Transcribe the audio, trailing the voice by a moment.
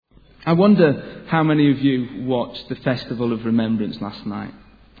I wonder how many of you watched the Festival of Remembrance last night.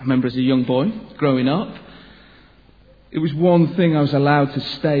 I remember as a young boy, growing up, it was one thing I was allowed to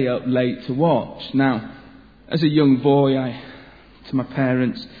stay up late to watch. Now, as a young boy, to my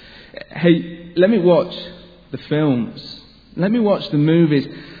parents, hey, let me watch the films. Let me watch the movies.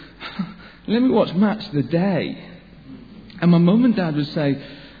 Let me watch Match of the Day. And my mum and dad would say,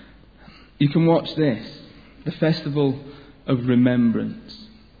 you can watch this, the Festival of Remembrance.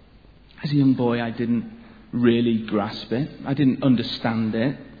 As a young boy, I didn't really grasp it. I didn't understand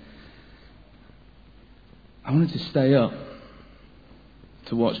it. I wanted to stay up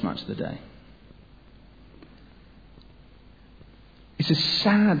to watch Match of the Day. It's a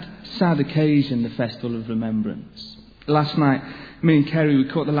sad, sad occasion, the Festival of Remembrance. Last night, me and Kerry, we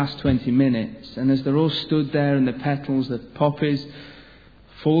caught the last 20 minutes. And as they're all stood there and the petals, the poppies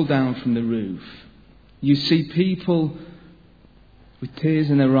fall down from the roof, you see people with tears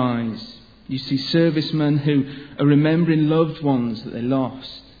in their eyes. You see servicemen who are remembering loved ones that they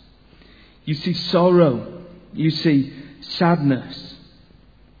lost. You see sorrow. You see sadness.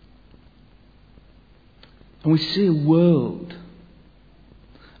 And we see a world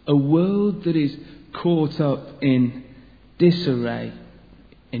that is caught up in disarray,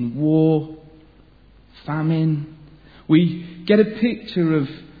 in war, famine. We get a picture of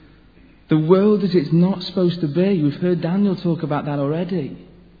the world as it's not supposed to be. We've heard Daniel talk about that already.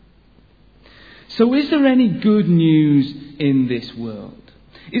 So is there any good news in this world?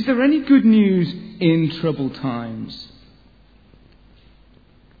 Is there any good news in troubled times?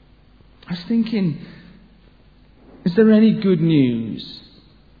 I was thinking, is there any good news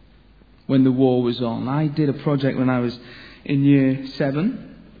when the war was on? I did a project when I was in year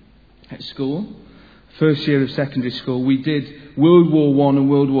 7 at school. First year of secondary school. We did World War I and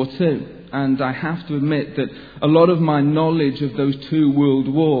World War II. And I have to admit that a lot of my knowledge of those two world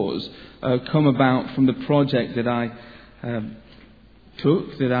wars come about from the project that I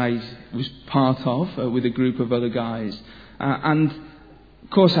took, that I was part of with a group of other guys. And of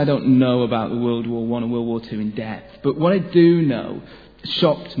course I don't know about the World War I and World War II in depth, but what I do know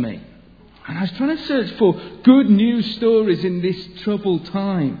shocked me. And I was trying to search for good news stories in this troubled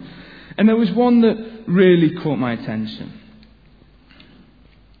time. And there was one that really caught my attention.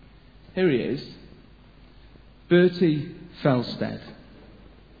 Here he is, Bertie Felsted,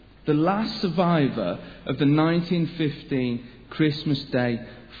 the last survivor of the 1915 Christmas Day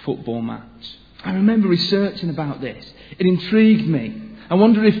football match. I remember researching about this. It intrigued me. I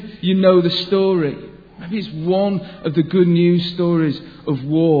wonder if you know the story. Maybe it's one of the good news stories of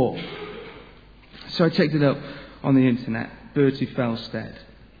war. So I checked it up on the internet. Bertie Felsted.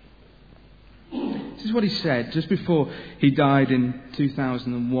 This is what he said just before he died in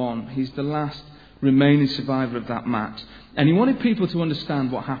 2001. He's the last remaining survivor of that match. And he wanted people to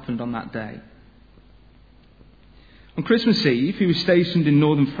understand what happened on that day. On Christmas Eve, he was stationed in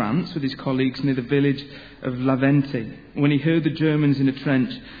northern France with his colleagues near the village of La Ventie when he heard the Germans in a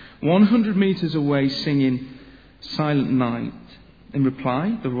trench 100 metres away singing Silent Night. In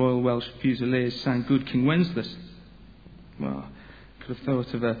reply, the Royal Welsh Fusiliers sang Good King Wenceslas. Well, could have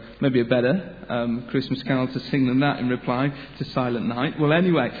thought of maybe a better Christmas carol to sing than that in reply to Silent Night. Well,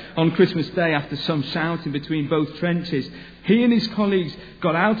 anyway, on Christmas Day, after some shouting between both trenches, he and his colleagues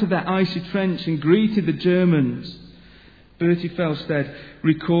got out of their icy trench and greeted the Germans. Bertie Felsted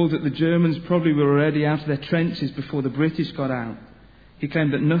recalled that the Germans probably were already out of their trenches before the British got out. He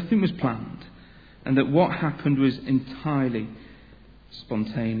claimed that nothing was planned and that what happened was entirely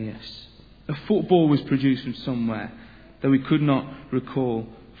spontaneous. A football was produced from somewhere, though he could not recall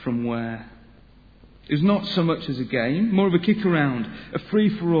from where. It was not so much as a game, more of a kick around, a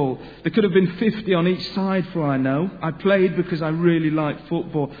free-for-all. There could have been 50 on each side for all I know. I played because I really liked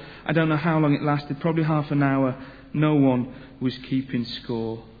football. I don't know how long it lasted, probably half an hour. No one was keeping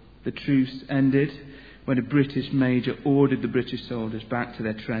score. The truce ended when a British major ordered the British soldiers back to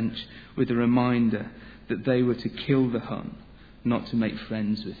their trench with a reminder that they were to kill the Hun, not to make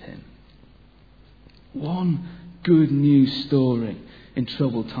friends with him. One good news story in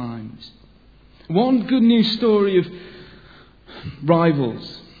troubled times. One good news story of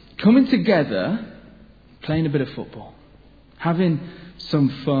rivals coming together, playing a bit of football, having some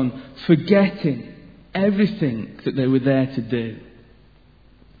fun, forgetting everything that they were there to do.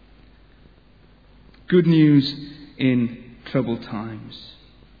 Good news in troubled times.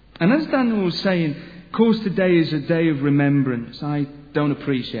 And as Daniel was saying, of course today is a day of remembrance. I don't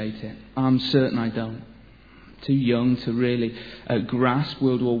appreciate it. I'm certain I don't. Too young to really grasp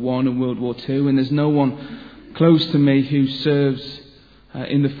World War I and World War II, and there's no one close to me who serves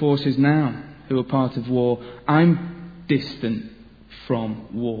in the forces now who are part of war. I'm distant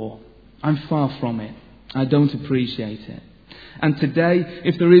from war. I'm far from it. I don't appreciate it. And today,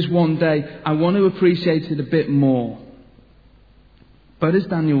 if there is one day, I want to appreciate it a bit more. But as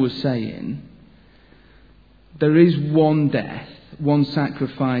Daniel was saying, there is one death, one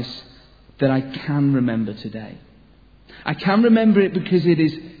sacrifice that I can remember today. I can remember it because it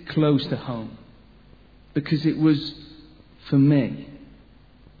is close to home. Because it was for me.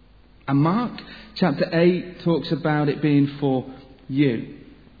 And Mark chapter 8 talks about it being for you.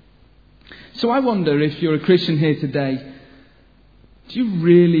 So I wonder, if you're a Christian here today, do you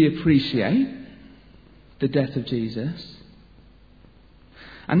really appreciate the death of Jesus?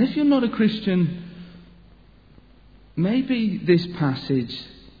 And if you're not a Christian, maybe this passage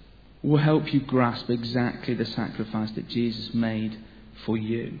will help you grasp exactly the sacrifice that Jesus made for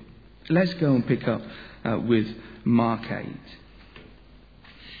you. Let's go and pick up with Mark 8.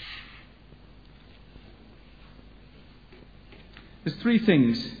 There's three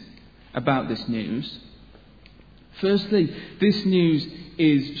things about this news. Firstly, this news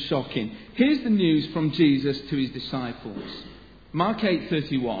is shocking. Here's the news from Jesus to his disciples. Mark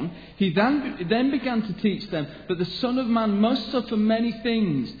 8:31. He then began to teach them that the Son of Man must suffer many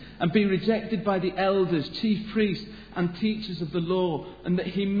things and be rejected by the elders, chief priests and teachers of the law, and that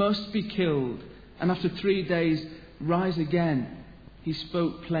he must be killed, and after 3 days rise again. He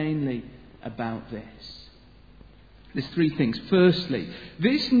spoke plainly about this. There's three things. Firstly,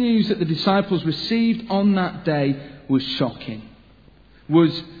 this news that the disciples received on that day was shocking.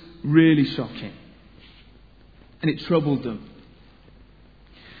 Was really shocking. And it troubled them.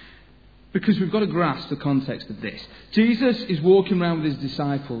 Because we've got to grasp the context of this. Jesus is walking around with his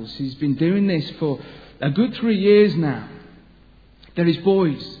disciples. He's been doing this for a good 3 years now. They're his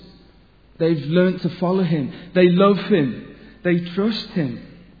boys. They've learnt to follow him. They love him. They trust him.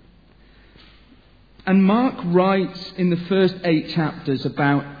 And Mark writes in the first 8 chapters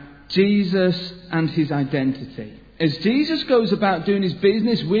about Jesus and his identity. As Jesus goes about doing his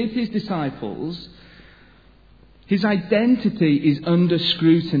business with his disciples, his identity is under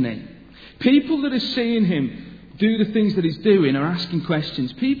scrutiny. People that are seeing him do the things that he's doing are asking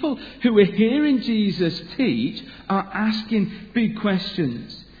questions. People who are hearing Jesus teach are asking big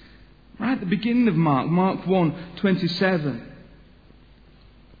questions. Right at the beginning of Mark 1:27.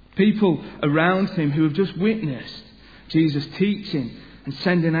 People around him who have just witnessed Jesus teaching and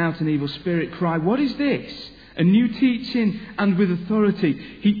sending out an evil spirit cry, "What is this? A new teaching and with authority."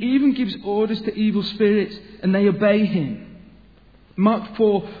 He even gives orders to evil spirits and they obey him. Mark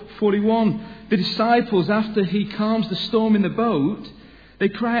 4:41. The disciples, after he calms the storm in the boat, they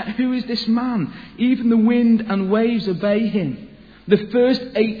cry out, "Who is this man? Even the wind and waves obey him." The first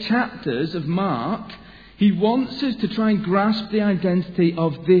 8 chapters of Mark, he wants us to try and grasp the identity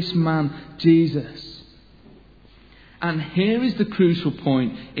of this man, Jesus. And here is the crucial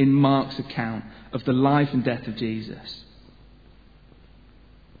point in Mark's account of the life and death of Jesus.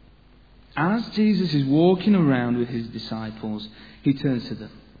 As Jesus is walking around with his disciples, he turns to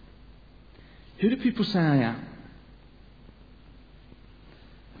them. "Who do people say I am?"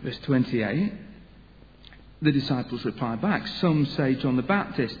 Verse 28. The disciples reply back. "Some say John the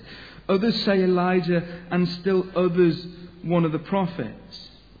Baptist. Others say Elijah, and still others one of the prophets."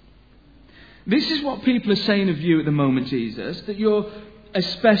 This is what people are saying of you at the moment, Jesus, that you're a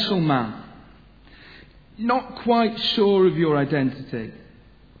special man. Not quite sure of your identity.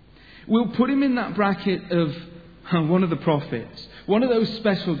 We'll put him in that bracket of one of the prophets, one of those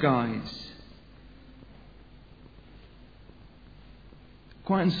special guys.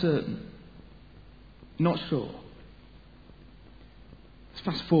 Quite uncertain. Not sure. Let's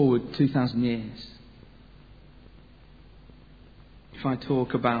fast forward 2,000 years. If I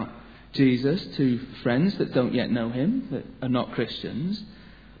talk about Jesus to friends that don't yet know him, that are not Christians,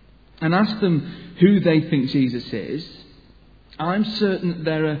 and ask them who they think Jesus is, I'm certain that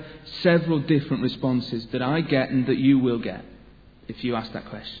there are several different responses that I get and that you will get if you ask that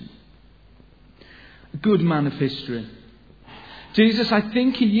question. A good man of history. Jesus, I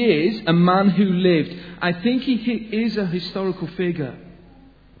think he is a man who lived. I think he is a historical figure.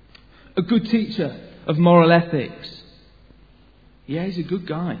 A good teacher of moral ethics. Yeah, he's a good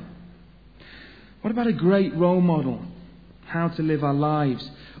guy. What about a great role model? How to live our lives.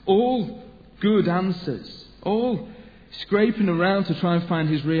 All good answers. All scraping around to try and find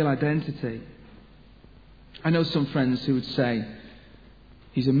his real identity. I know some friends who would say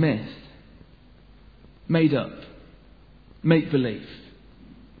he's a myth. Made up. Make believe.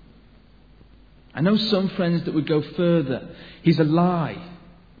 I know some friends that would go further. He's a lie.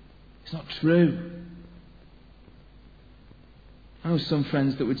 It's not true. I know some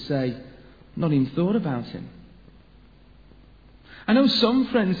friends that would say, not even thought about him. I know some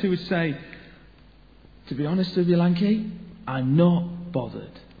friends who would say, to be honest with you, Lanky, I'm not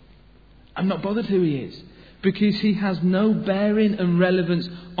bothered. I'm not bothered who he is, because he has no bearing and relevance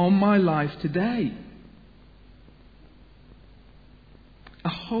on my life today. A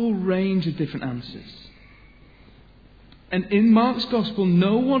whole range of different answers. And in Mark's Gospel,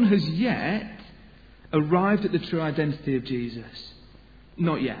 no one has yet arrived at the true identity of Jesus.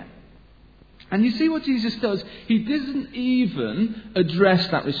 Not yet. And you see what Jesus does? He doesn't even address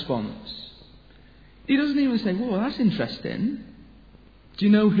that response. He doesn't even say, well, that's interesting. Do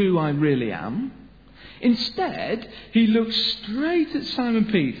you know who I really am? Instead, he looks straight at Simon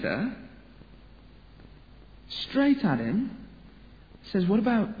Peter, straight at him, says, what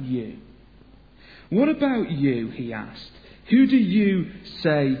about you? What about you, he asked. Who do you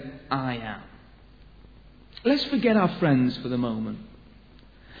say I am? Let's forget our friends for the moment.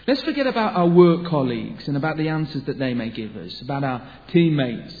 Let's forget about our work colleagues and about the answers that they may give us, about our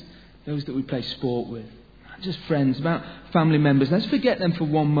teammates, those that we play sport with, just friends, about family members. Let's forget them for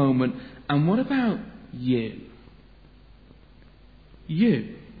one moment. And what about you?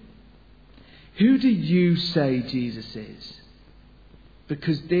 You. Who do you say Jesus is?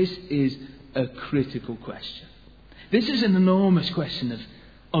 Because this is a critical question. This is an enormous question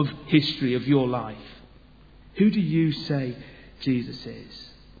of history, of your life. Who do you say Jesus is?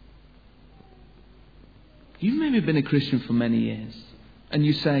 You've maybe been a Christian for many years, and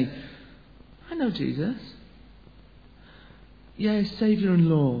you say, I know Jesus. Yeah, Saviour and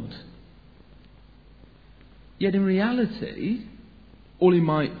Lord. Yet in reality, all he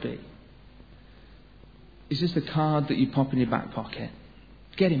might be is just a card that you pop in your back pocket.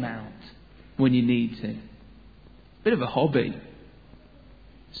 Get him out when you need to. Bit of a hobby.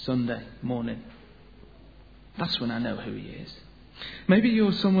 Sunday morning. That's when I know who he is. Maybe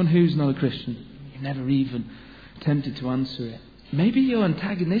you're someone who's not a Christian. You've never even attempted to answer it. Maybe you're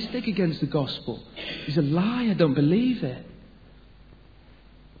antagonistic against the gospel. It's a lie, I don't believe it.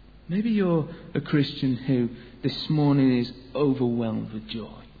 Maybe you're a Christian who this morning is overwhelmed with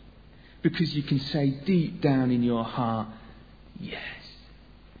joy. Because you can say deep down in your heart, yes,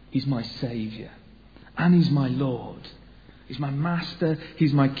 he's my Saviour. And he's my Lord. He's my Master.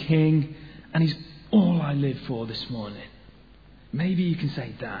 He's my King. And he's all I live for this morning. Maybe you can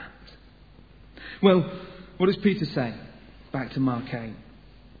say that. Well, what does Peter say? Back to Mark 8.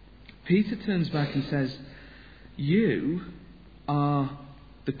 Peter turns back and says, you are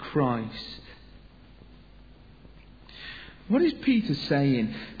the Christ. What is Peter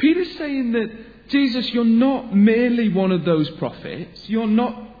saying? Peter's saying that, Jesus, you're not merely one of those prophets. You're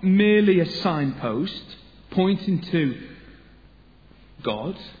not merely a signpost pointing to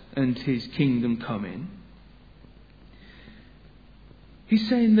God and his kingdom coming. He's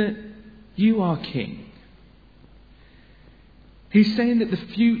saying that you are king. He's saying that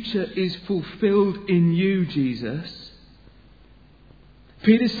the future is fulfilled in you, Jesus.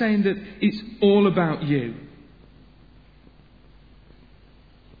 Peter's saying that it's all about you.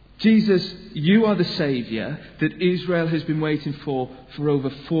 Jesus, you are the Saviour that Israel has been waiting for over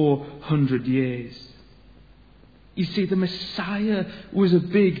 400 years. You see, the Messiah was a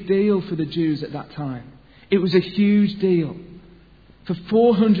big deal for the Jews at that time. It was a huge deal. For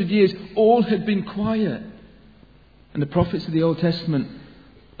 400 years, all had been quiet. And the prophets of the Old Testament,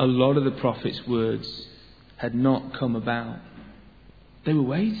 a lot of the prophets' words had not come about. They were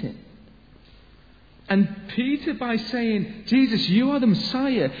waiting. And Peter, by saying, Jesus, you are the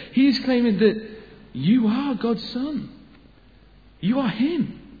Messiah, he is claiming that you are God's Son. You are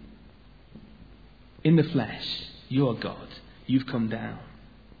him. In the flesh, you are God. You've come down.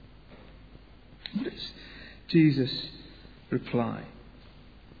 What does Jesus reply?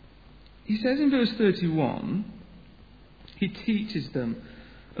 He says in verse 31, he teaches them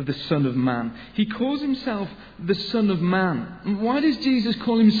of the Son of Man. He calls himself the Son of Man. And why does Jesus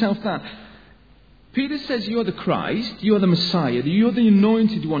call himself that? Peter says you are the Christ, you are the Messiah, you're the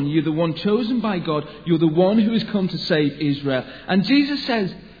anointed one, you're the one chosen by God, you're the one who has come to save Israel. And Jesus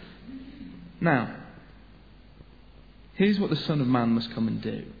says, now, here's what the Son of Man must come and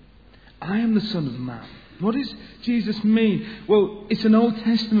do. I am the Son of Man. What does Jesus mean? Well, it's an Old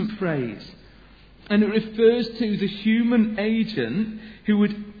Testament phrase. And it refers to the human agent who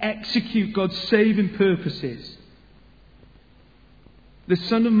would execute God's saving purposes. The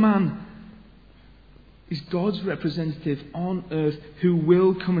Son of Man is God's representative on earth who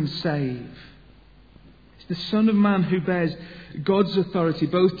will come and save. It's the Son of Man who bears God's authority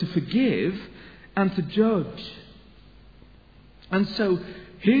both to forgive and to judge. And so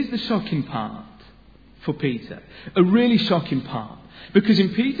here's the shocking part for Peter. A really shocking part. Because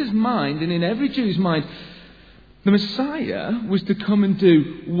in Peter's mind and in every Jew's mind, The Messiah was to come and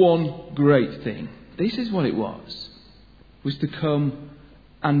do one great thing. This is what it was to come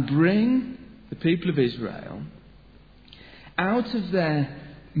and bring the people of Israel out of their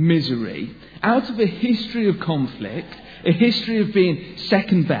misery, out of a history of conflict, a history of being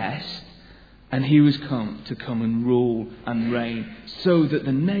second best, and he was to come and rule and reign so that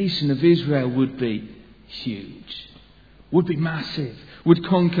the nation of Israel would be huge, would be massive, would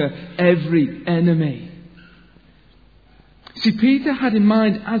conquer every enemy. See, Peter had in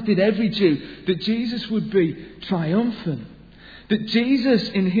mind, as did every Jew, that Jesus would be triumphant. That Jesus,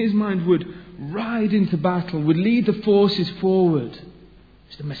 in his mind, would ride into battle, would lead the forces forward.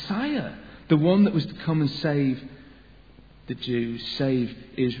 It's the Messiah, the one that was to come and save the Jews, save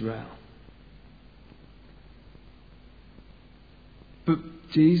Israel. But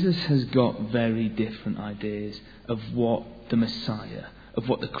Jesus has got very different ideas of what the Messiah, of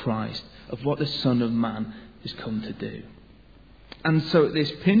what the Christ, of what the Son of Man has come to do. And so at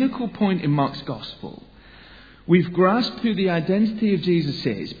this pinnacle point in Mark's Gospel, we've grasped who the identity of Jesus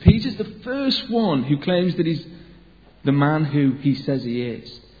is. Peter's the first one who claims that he's the man who he says he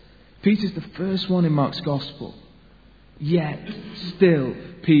is. Peter's the first one in Mark's Gospel. Yet, still,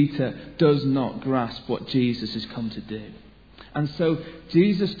 Peter does not grasp what Jesus has come to do. And so,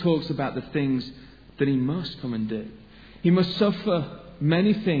 Jesus talks about the things that he must come and do. He must suffer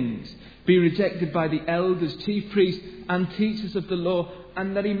many things, be rejected by the elders, chief priests and teachers of the law,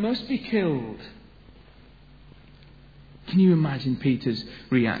 and that he must be killed. Can you imagine Peter's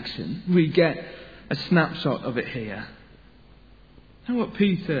reaction? We get a snapshot of it here. And what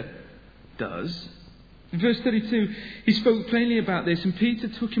Peter does. In verse 32, he spoke plainly about this, and Peter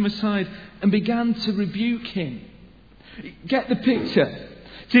took him aside and began to rebuke him. Get the picture.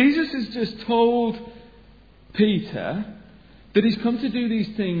 Jesus has just told Peter that he's come to do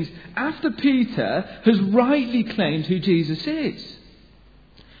these things after Peter has rightly claimed who Jesus is.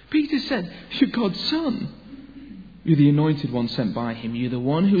 Peter said, "You're God's son. You're the anointed one sent by him. You're the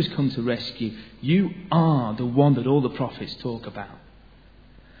one who has come to rescue. You are the one that all the prophets talk about."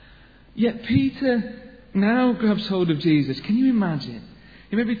 Yet Peter now grabs hold of Jesus. Can you imagine?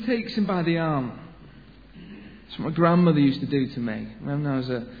 He maybe takes him by the arm. It's what my grandmother used to do to me when I was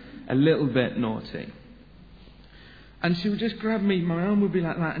a little bit naughty. And she would just grab me, my arm would be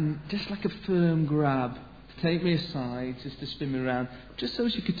like that, and just like a firm grab to take me aside, just to spin me around, just so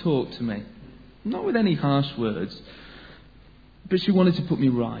she could talk to me. Not with any harsh words, but she wanted to put me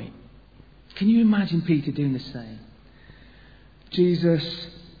right. Can you imagine Peter doing the same? Jesus,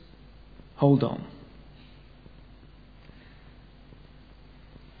 hold on.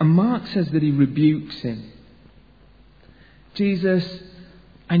 And Mark says that he rebukes him. Jesus,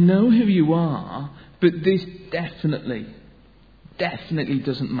 I know who you are, but this definitely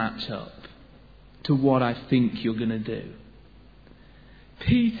doesn't match up to what I think you're going to do.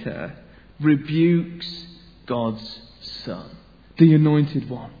 Peter rebukes God's Son, the anointed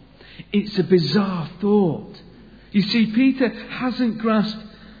one. It's a bizarre thought. You see, Peter hasn't grasped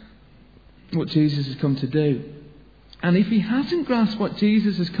what Jesus has come to do. And if he hasn't grasped what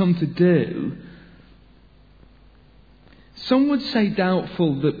Jesus has come to do, some would say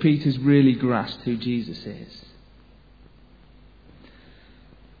doubtful that Peter's really grasped who Jesus is.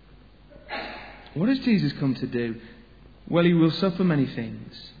 What has Jesus come to do? Well, he will suffer many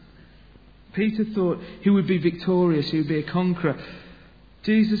things. Peter thought he would be victorious, he would be a conqueror.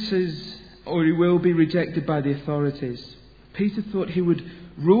 Jesus is, or he will be rejected by the authorities. Peter thought he would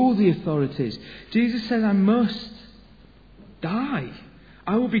rule the authorities. Jesus said, I must die.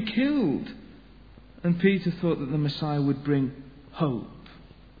 I will be killed. And Peter thought that the Messiah would bring hope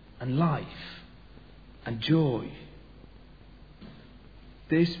and life and joy.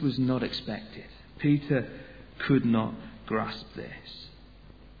 This was not expected. Peter could not grasp this.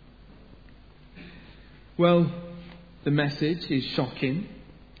 Well, the message is shocking.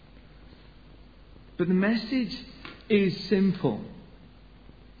 But the message is simple.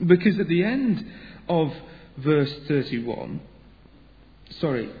 Because at the end of verse 31,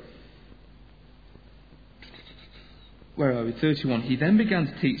 where are we? 31. He then began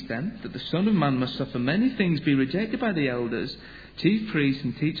to teach them that the Son of Man must suffer many things, be rejected by the elders, chief priests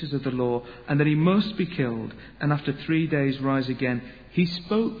and teachers of the law, and that he must be killed, and after 3 days rise again. He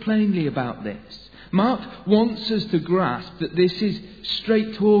spoke plainly about this. Mark wants us to grasp that this is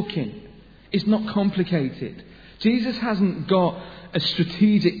straight talking. It's not complicated. Jesus hasn't got a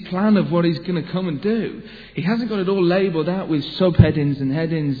strategic plan of what he's going to come and do. He hasn't got it all labelled out with subheadings and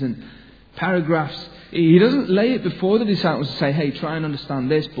headings and paragraphs. He doesn't lay it before the disciples to say, hey, try and understand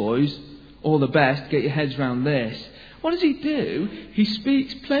this, boys. All the best. Get your heads around this. What does he do? He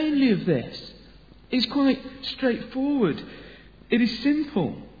speaks plainly of this. It's quite straightforward. It is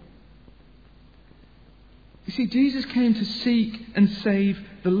simple. You see, Jesus came to seek and save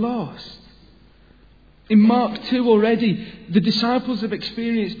the lost. In Mark 2 already, the disciples have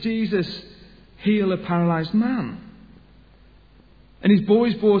experienced Jesus heal a paralysed man. And his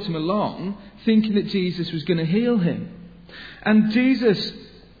boys brought him along, thinking that Jesus was going to heal him. And Jesus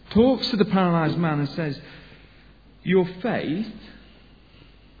talks to the paralysed man and says, "Your faith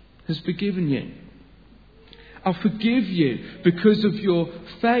has forgiven you. I'll forgive you because of your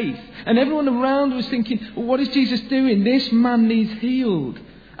faith." And everyone around was thinking, well, what is Jesus doing? This man needs healed.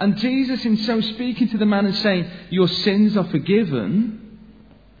 And Jesus, in so speaking to the man and saying, "Your sins are forgiven,"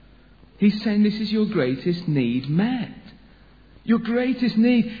 he's saying this is your greatest need met. Your greatest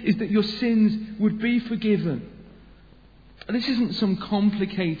need is that your sins would be forgiven. And this isn't some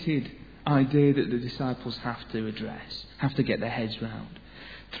complicated idea that the disciples have to address, have to get their heads round.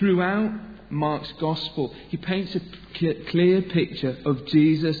 Throughout Mark's Gospel, he paints a clear picture of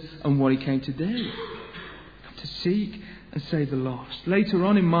Jesus and what he came to do. To seek and save the lost. Later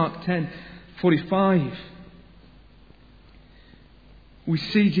on in Mark 10:45, we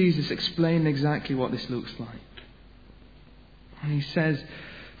see Jesus explain exactly what this looks like. And he says,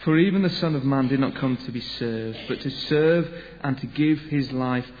 "For even the Son of Man did not come to be served, but to serve and to give his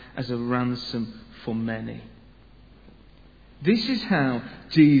life as a ransom for many." This is how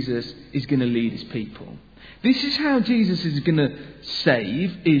Jesus is going to lead his people. This is how Jesus is going to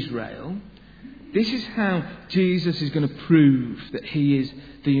save Israel. This is how Jesus is going to prove that he is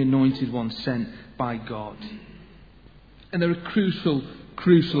the anointed one sent by God. And there are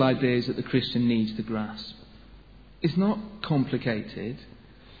crucial ideas that the Christian needs to grasp. It's not complicated.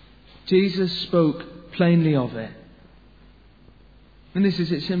 Jesus spoke plainly of it. And this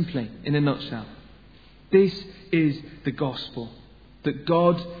is it simply, in a nutshell. This is the gospel. That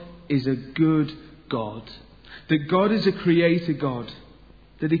God is a good God. That God is a creator God.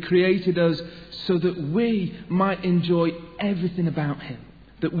 That he created us so that we might enjoy everything about him.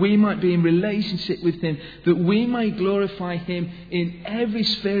 That we might be in relationship with him. That we might glorify him in every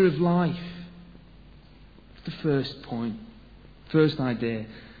sphere of life. The first point. First idea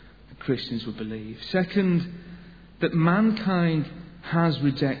that Christians would believe. Second, that mankind has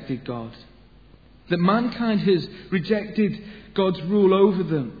rejected God. That mankind has rejected God's rule over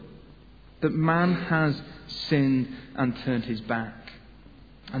them. That man has sinned and turned his back.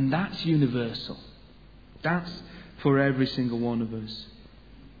 And that's universal. That's for every single one of us.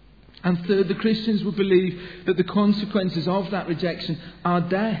 And third, the Christians will believe that the consequences of that rejection are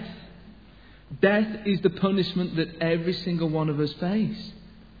death. Death is the punishment that every single one of us face.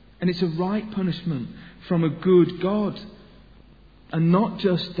 And it's a right punishment from a good God. And not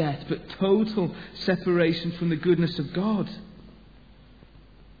just death, but total separation from the goodness of God.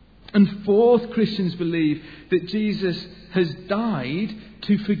 And fourth, Christians believe that Jesus has died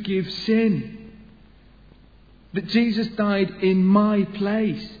to forgive sin. That Jesus died in my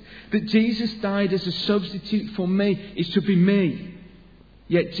place. That Jesus died as a substitute for me. It should be me.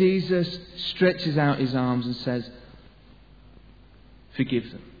 Yet Jesus stretches out his arms and says, "Forgive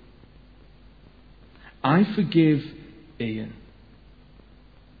them. I forgive Ian.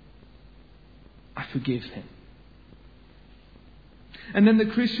 I forgive him." And then the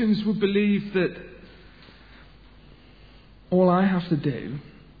Christians would believe that all I have to do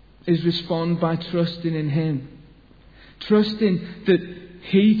is respond by trusting in him. Trusting that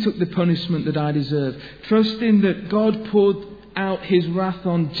he took the punishment that I deserve. Trusting that God poured out his wrath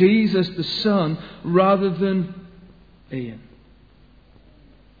on Jesus the Son rather than Ian.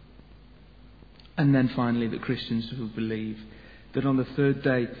 And then finally the Christians will believe that on the third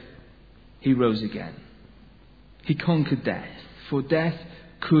day he rose again. He conquered death. For death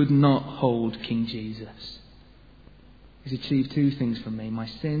could not hold King Jesus. He's achieved two things for me. My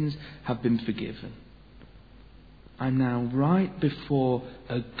sins have been forgiven. I'm now right before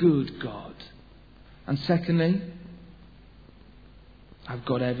a good God. And secondly, I've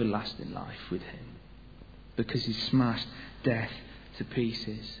got everlasting life with him. Because he smashed death to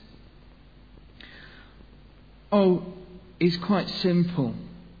pieces. Oh, it's quite simple.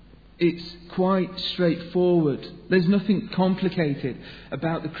 It's quite straightforward. There's nothing complicated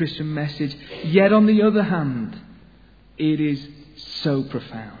about the Christian message. Yet on the other hand, it is so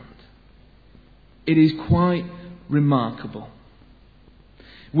profound. It is quite remarkable.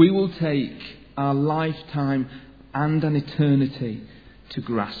 We will take our lifetime and an eternity to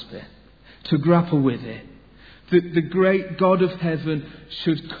grasp it, to grapple with it. That the great God of heaven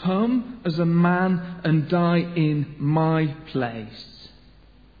should come as a man and die in my place.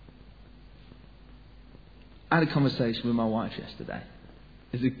 I had a conversation with my wife yesterday.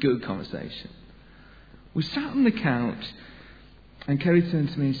 It was a good conversation. We sat on the couch and Kerry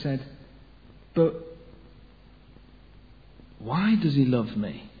turned to me and said, "But why does he love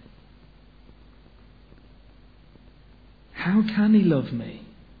me? How can he love me?"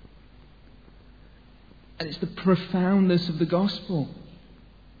 And it's the profoundness of the gospel.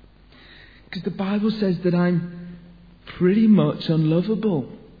 Because the Bible says that I'm pretty much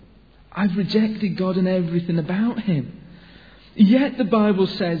unlovable. I've rejected God and everything about him. Yet the Bible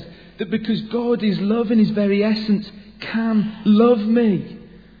says that because God is love in his very essence, can love me.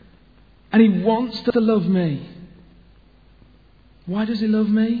 And he wants to love me. Why does he love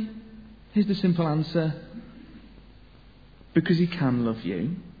me? Here's the simple answer. Because he can love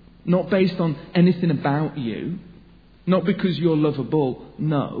you. Not based on anything about you. Not because you're lovable.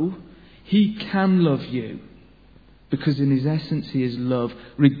 No. He can love you. Because in his essence he is love,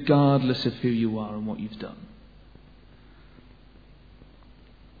 regardless of who you are and what you've done.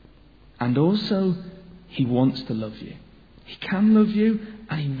 And also, he wants to love you. He can love you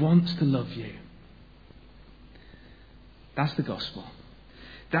and he wants to love you. That's the gospel.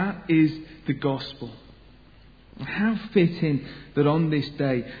 That is the gospel. How fitting that on this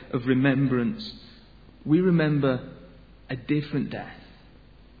day of remembrance, we remember a different death.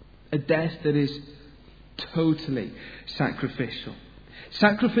 A death that is totally sacrificial.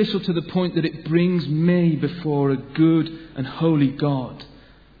 Sacrificial to the point that it brings me before a good and holy God.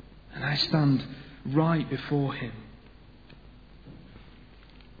 And I stand right before him.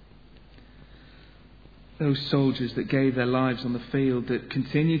 Those soldiers that gave their lives on the field, that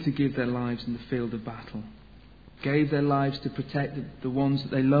continue to give their lives in the field of battle, gave their lives to protect the ones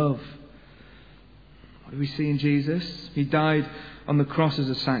that they love. What do we see in Jesus? He died on the cross as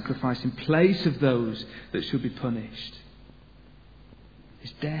a sacrifice in place of those that should be punished.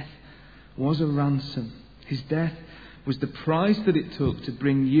 His death was a ransom. His death was the price that it took to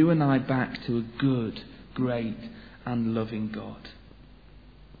bring you and I back to a good, great and loving God.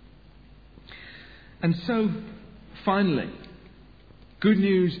 And so, finally, good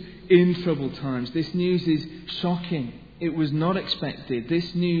news in troubled times. This news is shocking. It was not expected.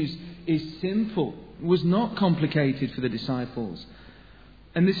 This news is simple. It was not complicated for the disciples.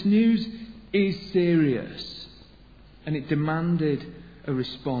 And this news is serious. And it demanded a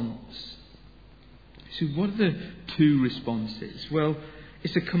response. So what are the two responses? Well,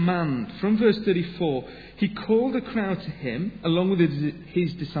 it's a command. From verse 34, he called the crowd to him, along with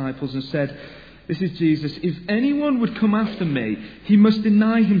his disciples, and said, this is Jesus, "If anyone would come after me, he must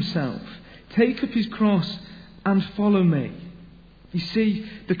deny himself, take up his cross and follow me." You see,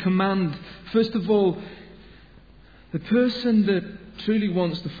 the command, first of all, the person that truly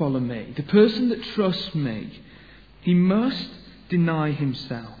wants to follow me, the person that trusts me, he must deny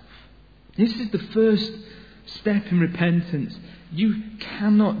himself. This is the first step in repentance. You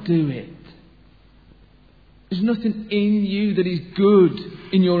cannot do it. There's nothing in you that is good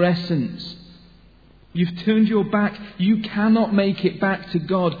in your essence. You've turned your back. You cannot make it back to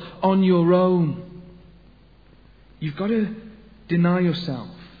God on your own. You've got to deny yourself.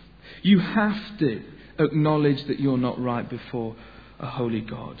 You have to acknowledge that you're not right before a holy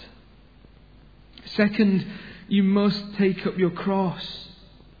God. Second, you must take up your cross.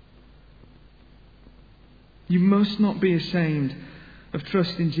 You must not be ashamed of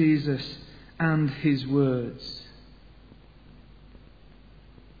trusting Jesus and his words.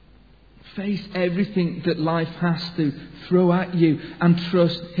 Face everything that life has to throw at you and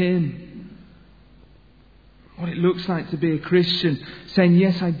trust him. What it looks like to be a Christian, saying,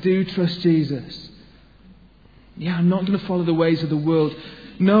 yes, I do trust Jesus. Yeah, I'm not going to follow the ways of the world.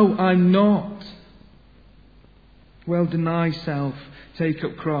 No, I'm not. Well, deny self, take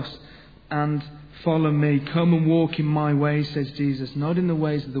up cross and follow me. Come and walk in my ways, says Jesus, not in the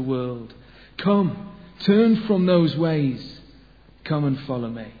ways of the world. Come, turn from those ways. Come and follow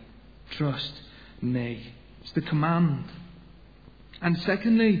me. Trust me. It's the command. And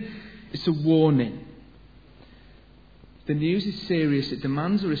secondly, it's a warning. The news is serious. It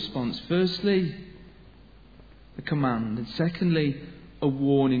demands a response. Firstly, the command. And secondly, a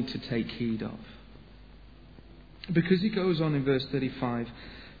warning to take heed of. Because he goes on in verse 35,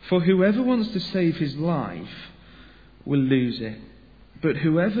 "For whoever wants to save his life will lose it. But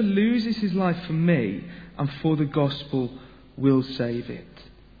whoever loses his life for me and for the gospel will save it.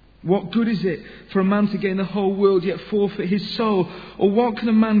 What good is it for a man to gain the whole world yet forfeit his soul? Or what can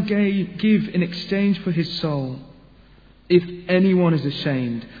a man give in exchange for his soul? If anyone is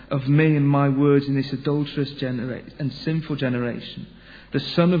ashamed of me and my words in this adulterous and sinful generation, the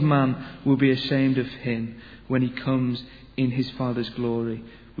Son of Man will be ashamed of him when he comes in his Father's glory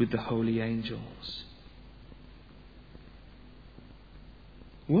with the holy angels."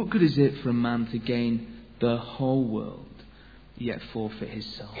 What good is it for a man to gain the whole world, yet forfeit his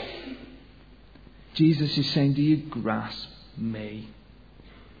soul. Jesus is saying, do you grasp me?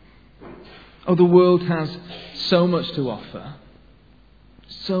 Oh, the world has so much to offer.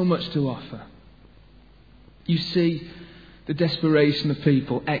 So much to offer. You see the desperation of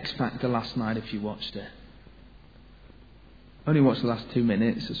people. X Factor last night, if you watched it. I only watched the last 2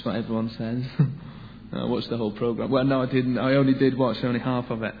 minutes, that's what everyone says. I watched the whole programme. Well, no, I didn't. I only did watch only half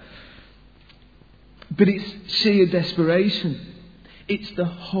of it. But it's sheer desperation. It's the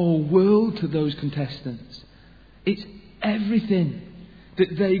whole world to those contestants. It's everything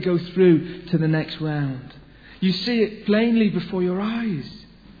that they go through to the next round. You see it plainly before your eyes.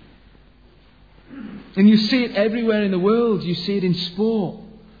 And you see it everywhere in the world. You see it in sport.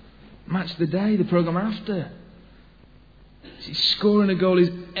 Match of the Day, the programme after. See, scoring a goal is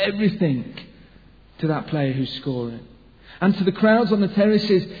everything to that player who's scoring. And to the crowds on the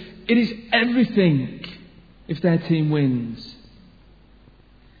terraces, it is everything if their team wins.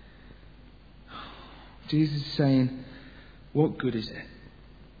 Jesus is saying, what good is it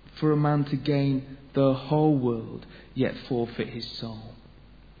for a man to gain the whole world yet forfeit his soul?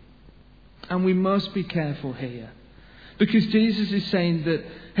 And we must be careful here, because Jesus is saying that,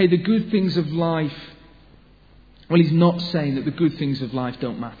 hey, the good things of life, well, he's not saying that the good things of life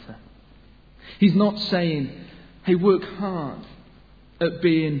don't matter. He's not saying, hey, work hard at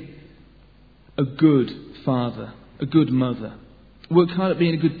being a good father, a good mother. Work hard at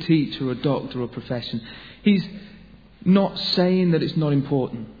being a good teacher or a doctor or a profession. He's not saying that it's not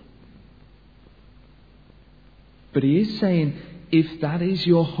important. But he is saying, if that is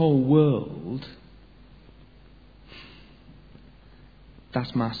your whole world,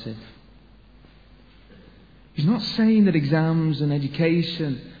 that's massive. He's not saying that exams and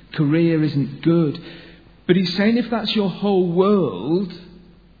education, career isn't good. But he's saying if that's your whole world,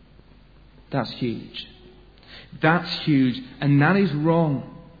 that's huge. That's huge. And that is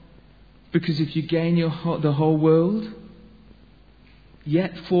wrong. Because if you gain the whole world,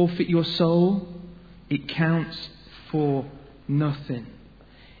 yet forfeit your soul, it counts for nothing.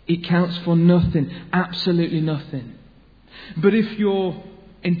 It counts for nothing. Absolutely nothing. But if your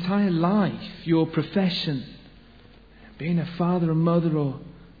entire life, your profession, being a father, a mother or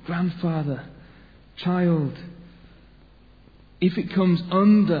grandfather, child, if it comes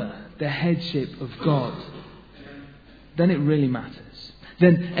under the headship of God, then it really matters.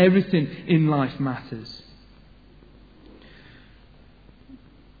 Then everything in life matters.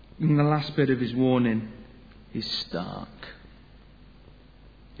 And the last bit of his warning is stark.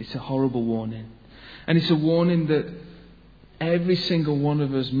 It's a horrible warning. And it's a warning that every single one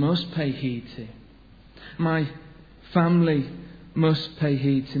of us must pay heed to. My family must pay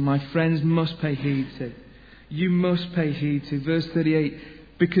heed to. My friends must pay heed to. You must pay heed to. Verse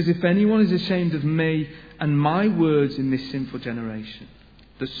 38, because if anyone is ashamed of me and my words in this sinful generation,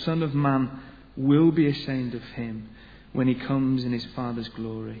 the Son of Man will be ashamed of him when he comes in his Father's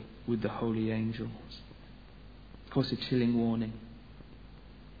glory with the holy angels. Of course, a chilling warning.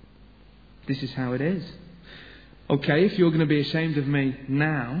 This is how it is. Okay, if you're going to be ashamed of me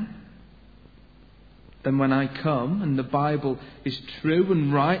now, then when I come and the Bible is true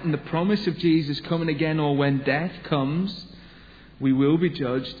and right and the promise of Jesus coming again, or when death comes, we will be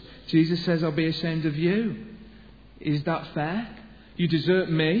judged. Jesus says, I'll be ashamed of you. Is that fair? You desert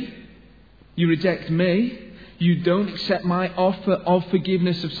me. You reject me. You don't accept my offer of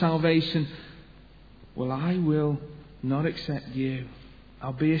forgiveness of salvation. Well, I will not accept you.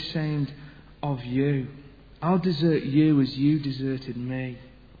 I'll be ashamed of you. I'll desert you as you deserted me.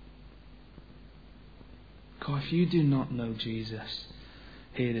 God, if you do not know Jesus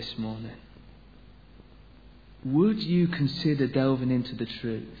here this morning, would you consider delving into the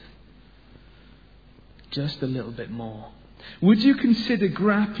truth just a little bit more? Would you consider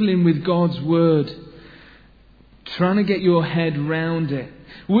grappling with God's word, trying to get your head round it?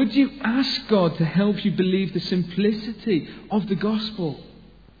 Would you ask God to help you believe the simplicity of the gospel?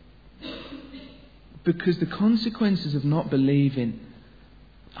 Because the consequences of not believing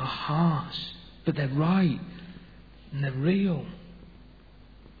are harsh, but they're right and they're real.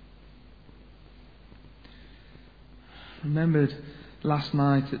 Remembered last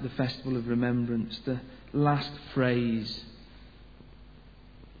night at the Festival of Remembrance, the last phrase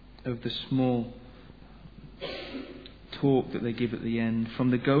of the small talk that they give at the end.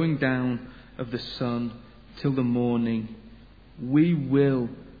 From the going down of the sun till the morning, we will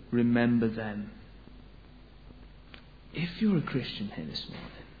remember them. If you're a Christian here this morning,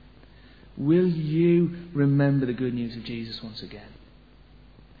 will you remember the good news of Jesus once again?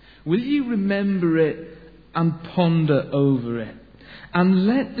 Will you remember it and ponder over it? And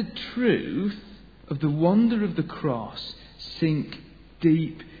let the truth of the wonder of the cross sink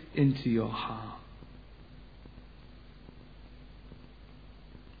deep into your heart.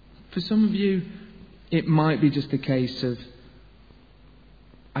 For some of you, it might be just a case of,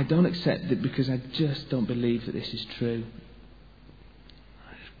 I don't accept it because I just don't believe that this is true.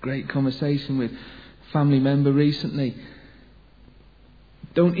 Great conversation with a family member recently.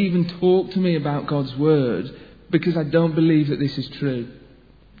 Don't even talk to me about God's word because I don't believe that this is true.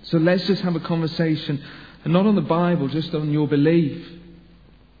 So let's just have a conversation, and not on the Bible, just on your belief.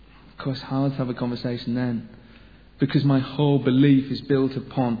 Of course, hard to have a conversation then, because my whole belief is built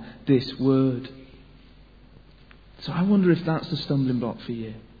upon this word. So I wonder if that's the stumbling block for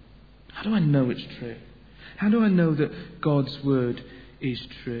you. How do I know it's true? How do I know that God's word is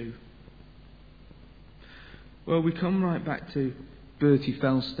true? Well, we come right back to Bertie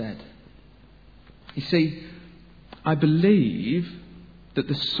Felstead. You see, I believe that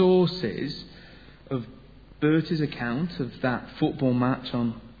the sources of Bertie's account of that football match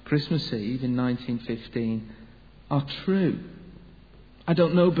on Christmas Eve in 1915 are true. I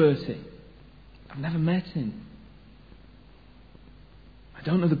don't know Bertie. I've never met him. I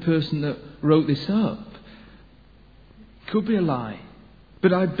don't know the person that wrote this up. Could be a lie.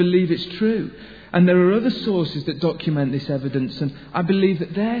 But I believe it's true. And there are other sources that document this evidence, and I believe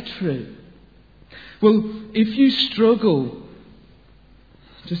that they're true. Well, if you struggle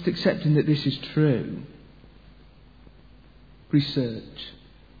just accepting that this is true, research.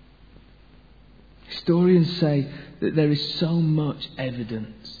 Historians say that there is so much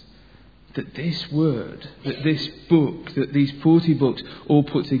evidence that this word, that this book, that these 40 books all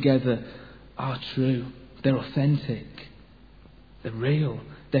put together are true. They're authentic. They're real.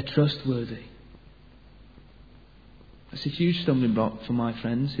 They're trustworthy. That's a huge stumbling block for my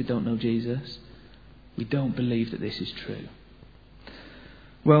friends who don't know Jesus. We don't believe that this is true.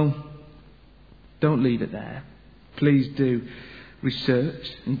 Well, don't leave it there. Please do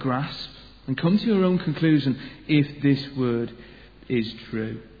research and grasp and come to your own conclusion if this word is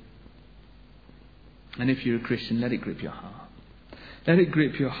true. And if you're a Christian, let it grip your heart. Let it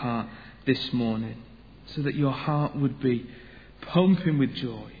grip your heart this morning so that your heart would be pumping with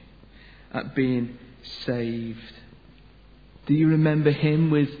joy at being saved. Do you remember him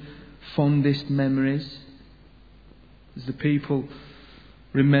with fondest memories? As the people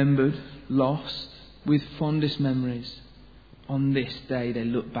remembered, lost, with fondest memories, on this day they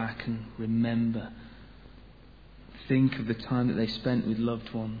look back and remember. Think of the time that they spent with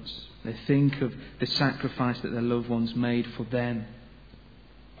loved ones. They think of the sacrifice that their loved ones made for them.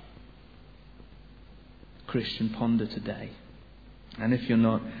 Christian, ponder today. And if you're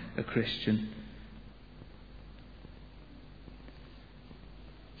not a Christian,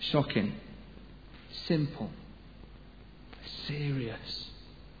 shocking, simple, serious,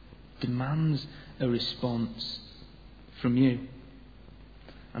 demands a response from you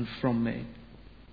and from me.